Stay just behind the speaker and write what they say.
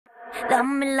Love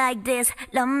me like this,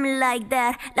 love me like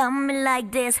that, love me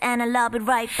like this, and I love it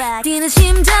right back. 뛰는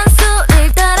심장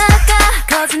소리를 따라가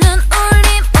커지는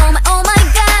울림. Oh my, oh my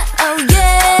god, oh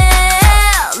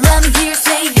yeah. Let me hear you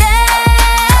say yeah.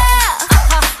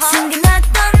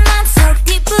 숨겨놨던 맘속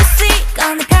뒷부시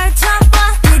꺼내 펼쳐봐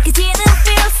느껴지는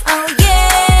feels. Oh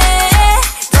yeah.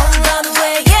 Don't run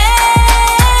away,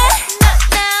 yeah. Not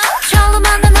now. 처음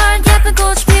만난 널 예쁜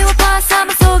꽃이 피워봐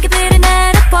사막 속에 들이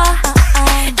내려봐.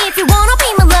 If you wanna be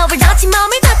my lover 다친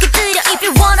맘을 닿게 들여. If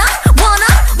you wanna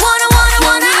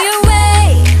Show me your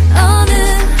way. 어느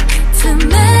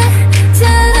틈에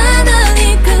잘라난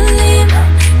이끌림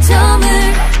점을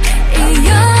이어.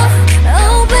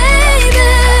 Oh baby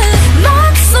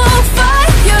Lights on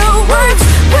fire words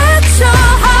외쳐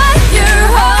higher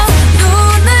up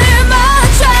눈을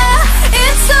맞춰.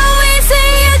 It's so easy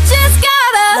you just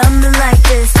gotta Love me like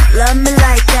this, love me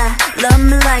like that, love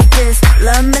me like this,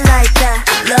 love me like that,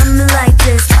 love me like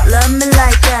this, love me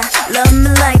like that, love me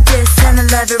like this, and I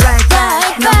love it right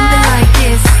back. Love me like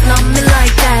this, love me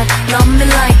like that, love me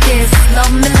like this,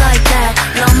 love me like that,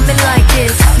 love me like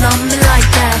this, love me like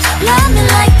that, love me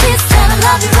like this, and I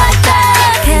love it right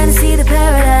back. Can you see the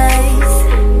paradise?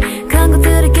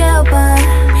 광고들을 깨워봐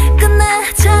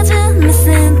끝내 찾은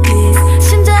missing piece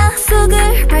심장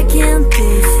속을 밝힌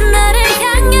peace 나를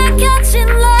향해 겹친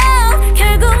love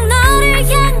결국 너를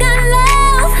향한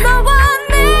love 너와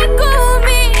내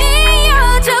꿈이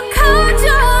이어져 커져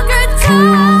그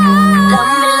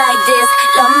Love me like this,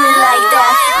 love me like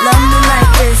that, love me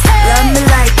like this, love me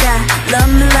like that,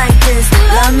 love me like this,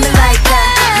 love me like that,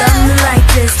 love me like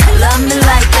this, love me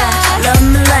like that, love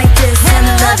me like this, and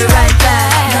I love it right back.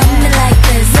 Love me like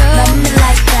this, love me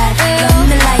like that, love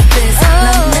me like this,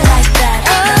 love me like that,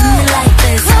 love me like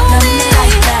this, love me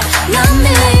like that, love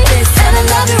me like this, and I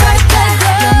love it right back.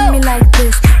 Love me like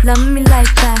this, love me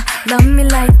like that, love me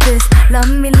like this, love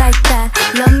me like that,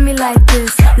 love me like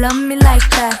this, love me like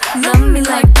that, love me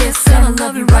like this, and I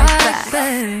love you right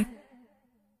back.